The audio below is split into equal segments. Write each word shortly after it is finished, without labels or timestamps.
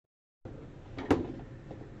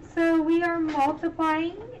So we are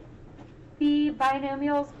multiplying the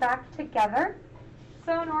binomials back together.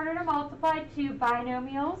 So in order to multiply two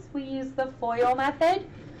binomials, we use the FOIL method.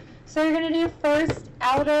 So you're going to do first,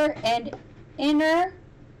 outer, and inner,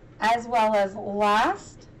 as well as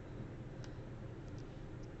last.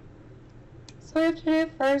 So we have to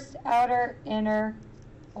do first, outer, inner,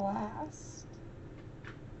 last.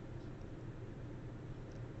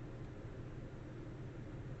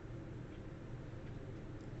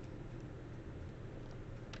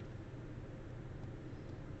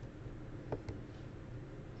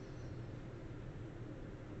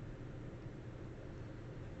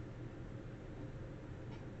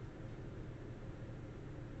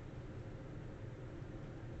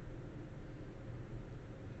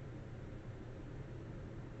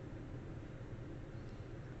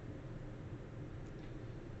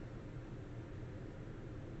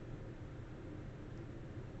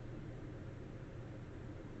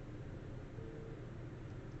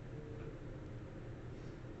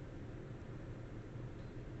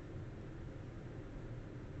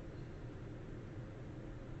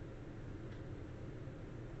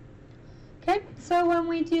 Okay, so when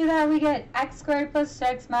we do that, we get x squared plus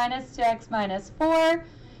 2x minus 2x minus 4.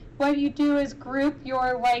 What you do is group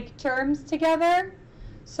your like terms together.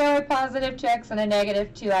 So a positive 2x and a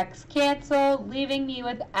negative 2x cancel, leaving me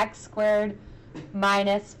with x squared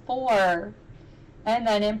minus 4. And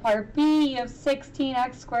then in part B, you have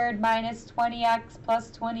 16x squared minus 20x plus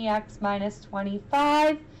 20x minus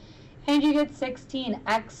 25. And you get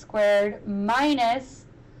 16x squared minus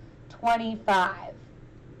 25.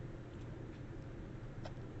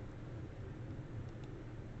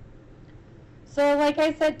 So like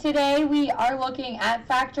I said, today we are looking at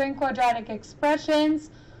factoring quadratic expressions.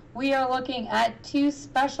 We are looking at two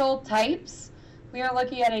special types. We are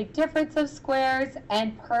looking at a difference of squares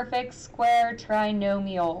and perfect square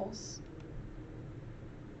trinomials.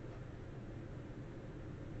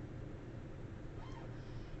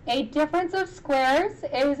 A difference of squares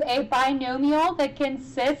is a binomial that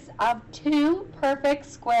consists of two perfect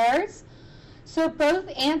squares. So both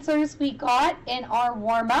answers we got in our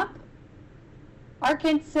warm-up are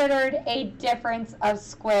considered a difference of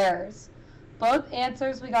squares. Both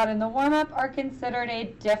answers we got in the warm-up are considered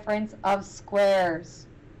a difference of squares.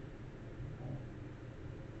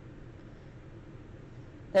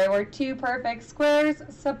 There were two perfect squares,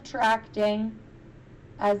 subtracting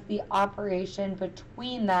as the operation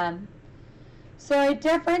between them. So a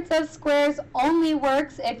difference of squares only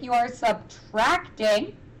works if you are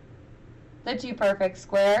subtracting the two perfect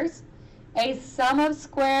squares. A sum of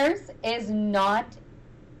squares is not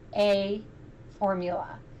a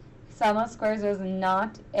formula. Sum of squares is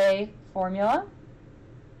not a formula.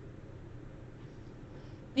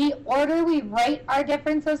 The order we write our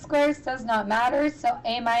difference of squares does not matter, so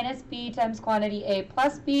a minus b times quantity a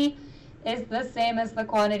plus b is the same as the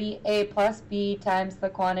quantity a plus b times the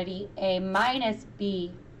quantity a minus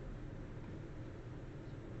b.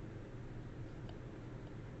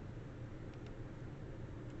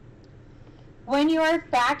 When you are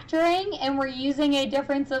factoring and we're using a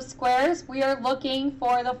difference of squares, we are looking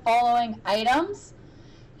for the following items.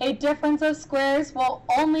 A difference of squares will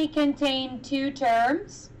only contain two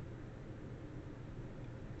terms.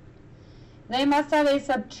 They must have a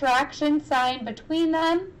subtraction sign between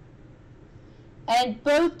them. And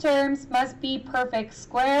both terms must be perfect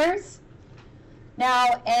squares.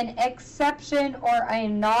 Now, an exception or a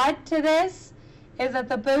nod to this is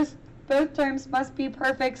that both terms must be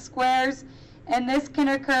perfect squares. And this can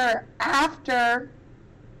occur after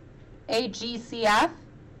a GCF.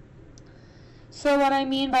 So what I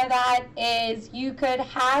mean by that is you could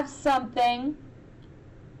have something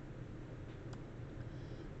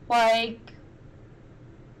like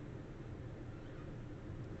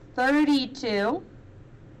 32x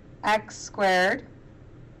squared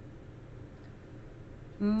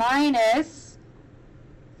minus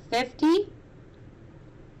 50.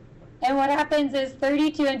 And what happens is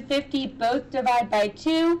 32 and 50 both divide by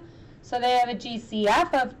 2, so they have a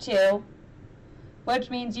GCF of 2, which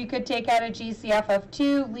means you could take out a GCF of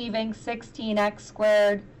 2, leaving 16x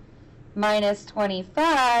squared minus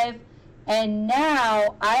 25, and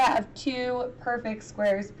now I have two perfect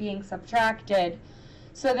squares being subtracted.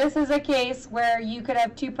 So this is a case where you could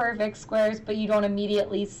have two perfect squares, but you don't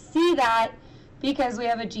immediately see that because we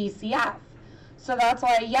have a GCF. So that's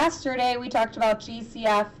why yesterday we talked about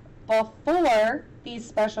GCF before these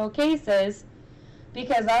special cases,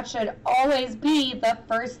 because that should always be the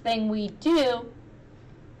first thing we do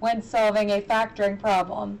when solving a factoring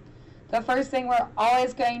problem. The first thing we're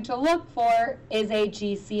always going to look for is a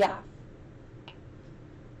GCF.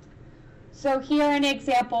 So here in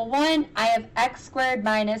example 1, I have x squared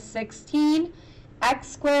minus 16. X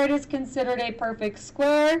squared is considered a perfect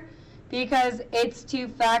square because its two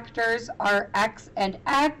factors are x and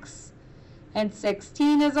x. And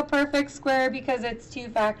 16 is a perfect square because its two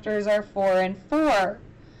factors are 4 and 4.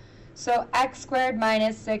 So x squared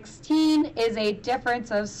minus 16 is a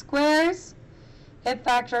difference of squares. It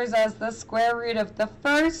factors as the square root of the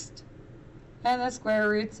first and the square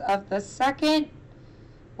roots of the second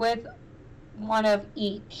with one of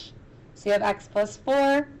each. So you have x plus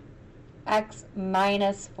 4, x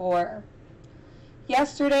minus 4.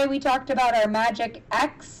 Yesterday we talked about our magic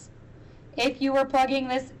x. If you were plugging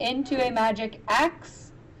this into a magic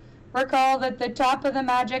x, recall that the top of the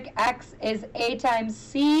magic x is a times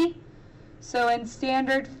c. So in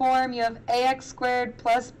standard form, you have ax squared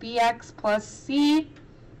plus bx plus c.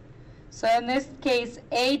 So in this case,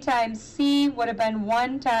 a times c would have been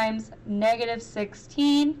 1 times negative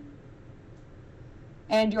 16.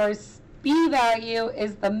 And your b value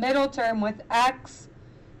is the middle term with x,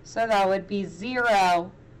 so that would be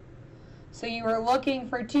 0. So you were looking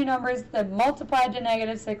for two numbers that multiplied to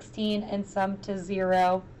negative 16 and summed to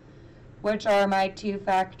 0, which are my two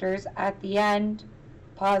factors at the end,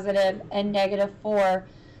 positive and negative 4.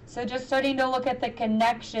 So just starting to look at the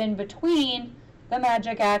connection between the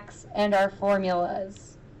magic x and our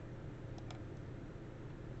formulas.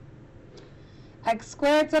 X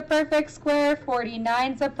squared's a perfect square,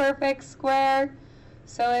 49's a perfect square,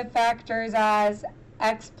 so it factors as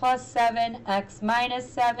x plus 7, x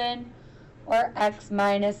minus 7, or x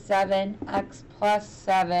minus 7, x plus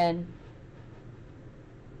 7.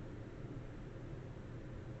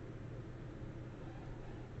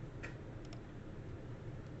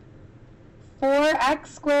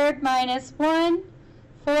 X squared minus 1.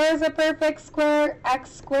 4 is a perfect square,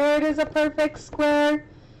 x squared is a perfect square,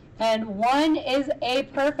 and 1 is a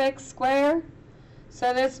perfect square.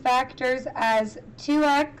 So this factors as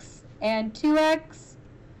 2x and 2x,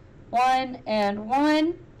 1 and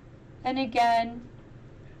 1, and again,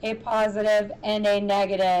 a positive and a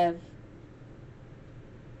negative.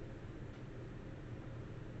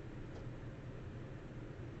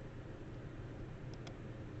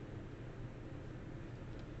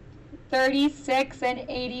 (36) and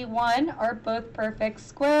 81 are both perfect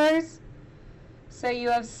squares. So you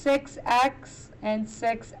have 6x and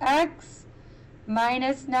 6x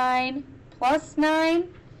minus 9 plus 9.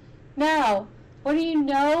 Now, what do you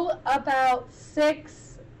know about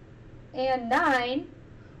 6 and 9,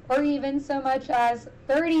 or even so much as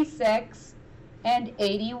 36 and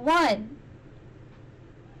 81?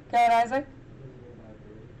 Go ahead, Isaac.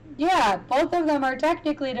 Yeah, both of them are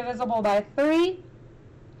technically divisible by 3.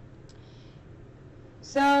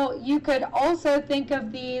 So you could also think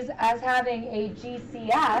of these as having a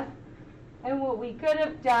GCF, and what we could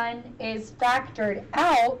have done is factored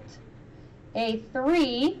out a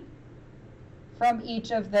 3 from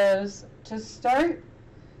each of those to start.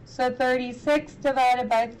 So 36 divided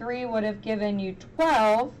by 3 would have given you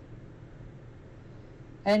 12,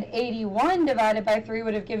 and 81 divided by 3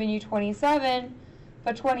 would have given you 27,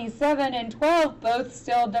 but 27 and 12 both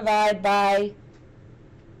still divide by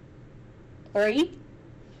 3.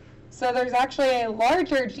 So there's actually a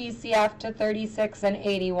larger GCF to 36 and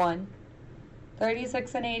 81.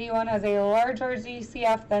 36 and 81 has a larger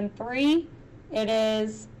GCF than 3. It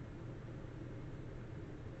is,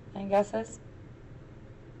 any guesses?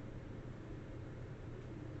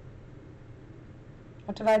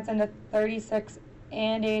 What divides into 36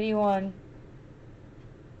 and 81? 9.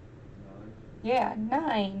 Yeah,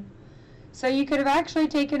 9. So you could have actually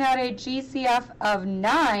taken out a GCF of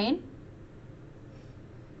 9.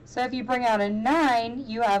 So if you bring out a 9,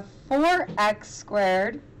 you have 4x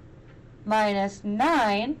squared minus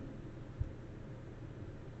 9.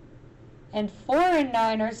 And 4 and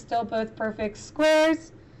 9 are still both perfect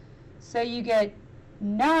squares. So you get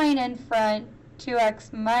 9 in front,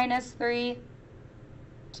 2x minus 3,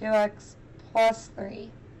 2x plus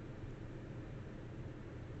 3.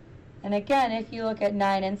 And again, if you look at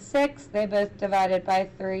 9 and 6, they both divided by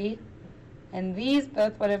 3. And these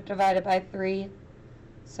both would have divided by 3.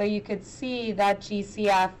 So you could see that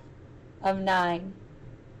GCF of 9.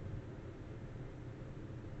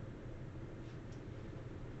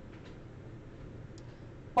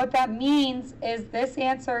 What that means is this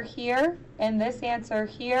answer here and this answer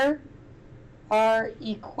here are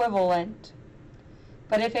equivalent.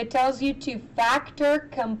 But if it tells you to factor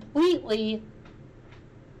completely,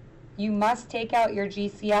 you must take out your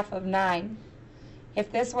GCF of 9. If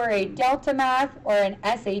this were a Delta Math or an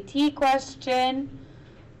SAT question,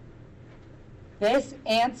 this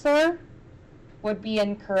answer would be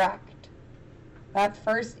incorrect. That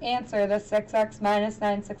first answer, the 6x minus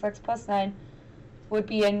 9, 6x plus 9, would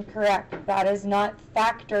be incorrect. That is not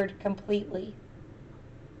factored completely.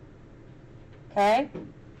 Okay?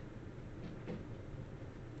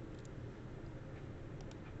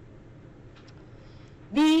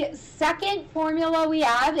 The second formula we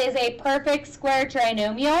have is a perfect square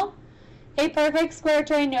trinomial. A perfect square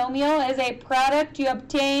trinomial is a product you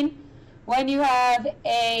obtain when you have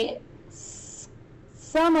a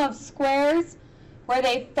sum of squares where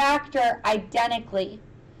they factor identically.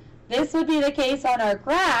 This would be the case on our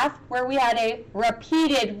graph where we had a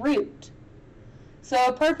repeated root. So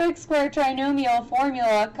a perfect square trinomial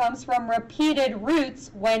formula comes from repeated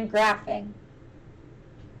roots when graphing.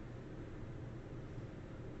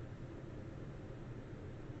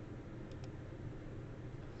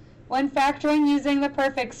 When factoring using the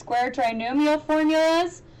perfect square trinomial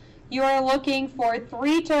formulas, you are looking for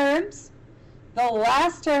 3 terms. The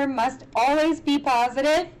last term must always be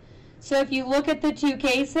positive. So if you look at the 2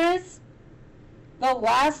 cases, the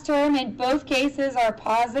last term in both cases are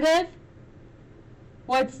positive.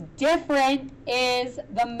 What's different is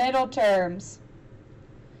the middle terms.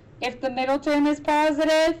 If the middle term is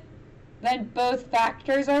positive, then both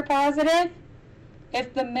factors are positive.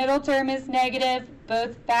 If the middle term is negative,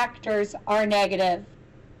 both factors are negative.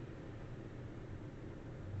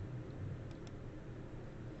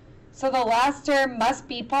 So the last term must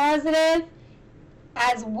be positive,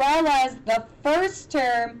 as well as the first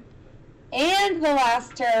term and the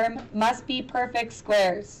last term must be perfect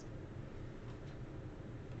squares.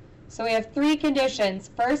 So we have 3 conditions.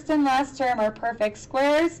 First and last term are perfect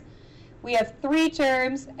squares. We have 3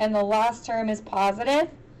 terms, and the last term is positive.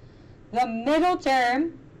 The middle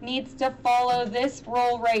term needs to follow this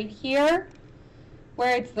rule right here,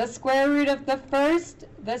 where it's the square root of the first,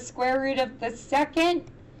 the square root of the second,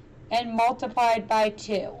 and multiplied by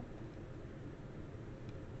 2.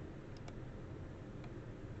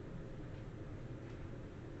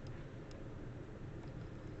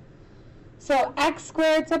 So x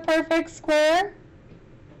squared is a perfect square.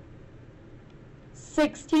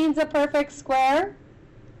 16 is a perfect square.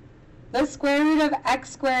 The square root of x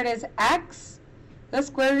squared is x. The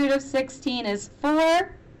square root of 16 is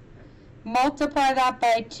 4. Multiply that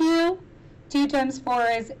by 2. 2 times 4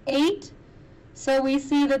 is 8. So we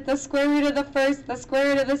see that the square root of the first, the square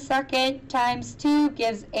root of the second times 2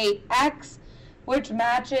 gives 8x, which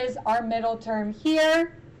matches our middle term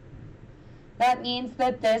here. That means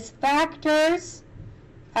that this factors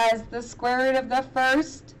as the square root of the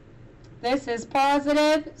first. This is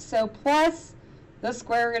positive, so plus the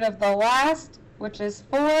square root of the last, which is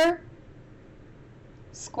 4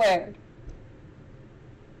 squared.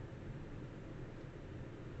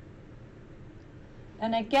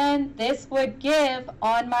 And again, this would give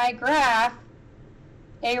on my graph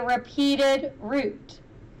a repeated root.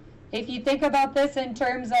 If you think about this in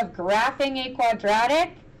terms of graphing a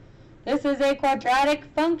quadratic, this is a quadratic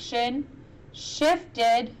function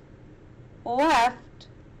shifted left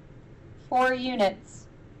 4 units.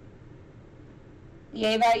 The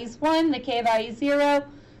a value is 1, the k value is 0,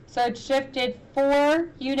 so it's shifted 4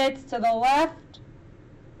 units to the left.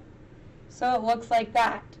 So it looks like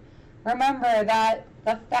that. Remember that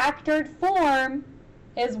the factored form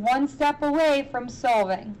is 1 step away from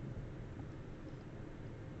solving.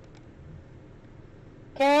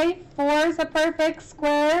 Okay, 4 is a perfect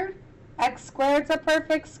square. X squared is a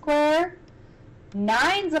perfect square.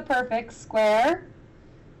 9 is a perfect square.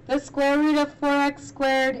 The square root of 4x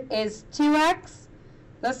squared is 2x.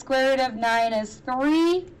 The square root of 9 is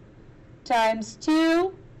 3 times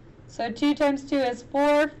 2. So 2 times 2 is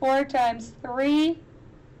 4. 4 times 3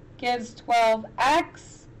 gives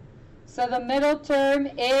 12x. So the middle term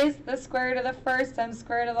is the square root of the first times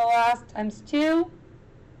square root of the last times 2,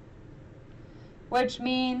 which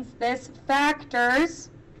means this factors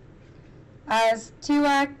as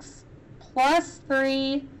 2x plus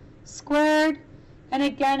 3 squared. And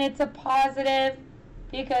again, it's a positive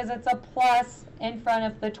because it's a plus in front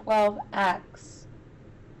of the 12x.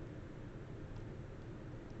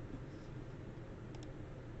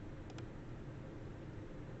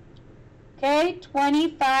 Okay,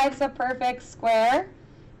 25 is a perfect square.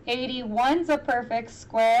 81 is a perfect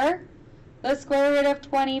square. The square root of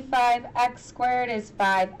 25x squared is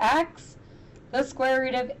 5x. The square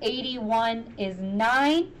root of 81 is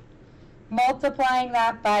 9. Multiplying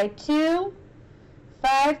that by 2.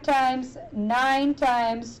 5 times 9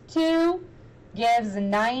 times 2 gives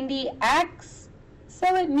 90x.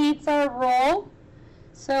 So it meets our rule.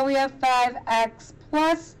 So we have 5x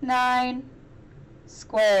plus 9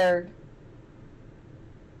 squared.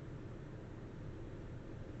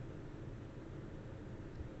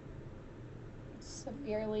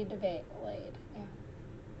 severely delayed. Yeah.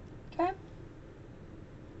 Okay.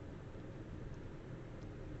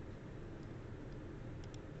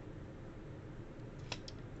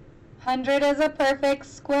 Hundred is a perfect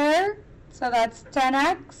square, so that's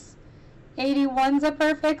 10x. 81's a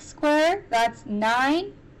perfect square, that's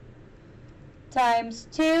 9 times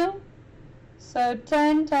 2. So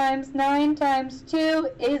 10 times 9 times 2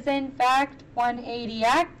 is in fact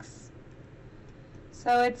 180x.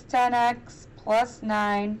 So it's 10x plus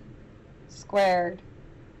 9 squared.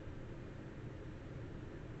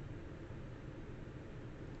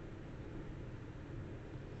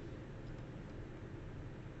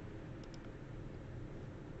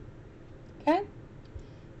 Okay.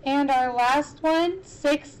 And our last one,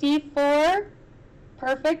 64,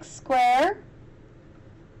 perfect square.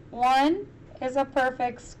 1 is a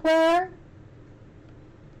perfect square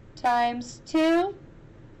times 2.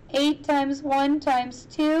 8 times 1 times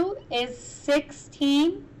 2 is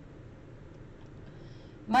 16.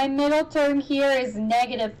 My middle term here is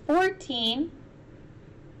negative 14.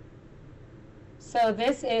 So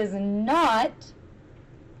this is not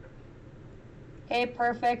a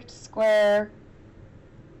perfect square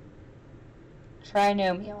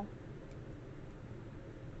trinomial.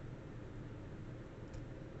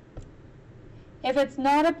 If it's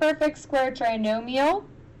not a perfect square trinomial,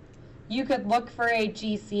 you could look for a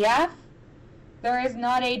GCF. There is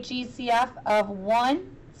not a GCF of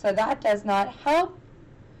 1, so that does not help.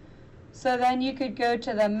 So then you could go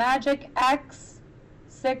to the magic X.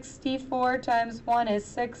 64 times 1 is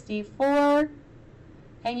 64.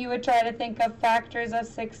 And you would try to think of factors of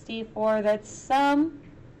 64 that sum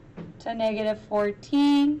to negative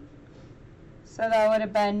 14. So that would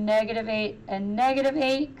have been negative 8 and negative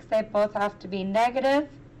 8, because they both have to be negative.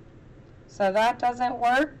 So that doesn't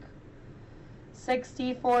work.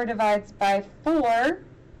 64 divides by 4.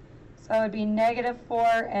 So it would be negative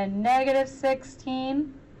 4 and negative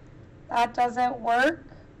 16. That doesn't work.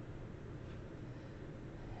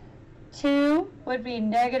 2 would be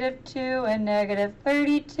negative 2 and negative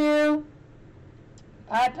 32.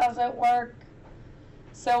 That doesn't work.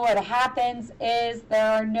 So what happens is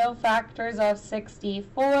there are no factors of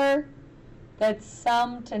 64 that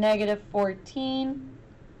sum to negative 14.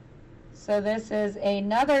 So this is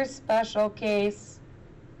another special case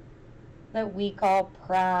that we call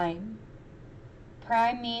prime.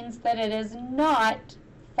 Prime means that it is not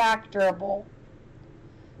factorable.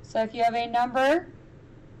 So if you have a number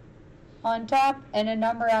on top and a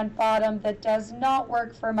number on bottom that does not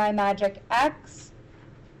work for my magic X,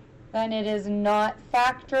 then it is not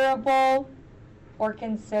factorable or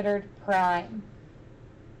considered prime.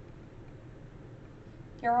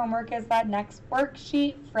 Your homework is that next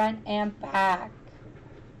worksheet, front and back.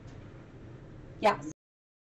 Yes.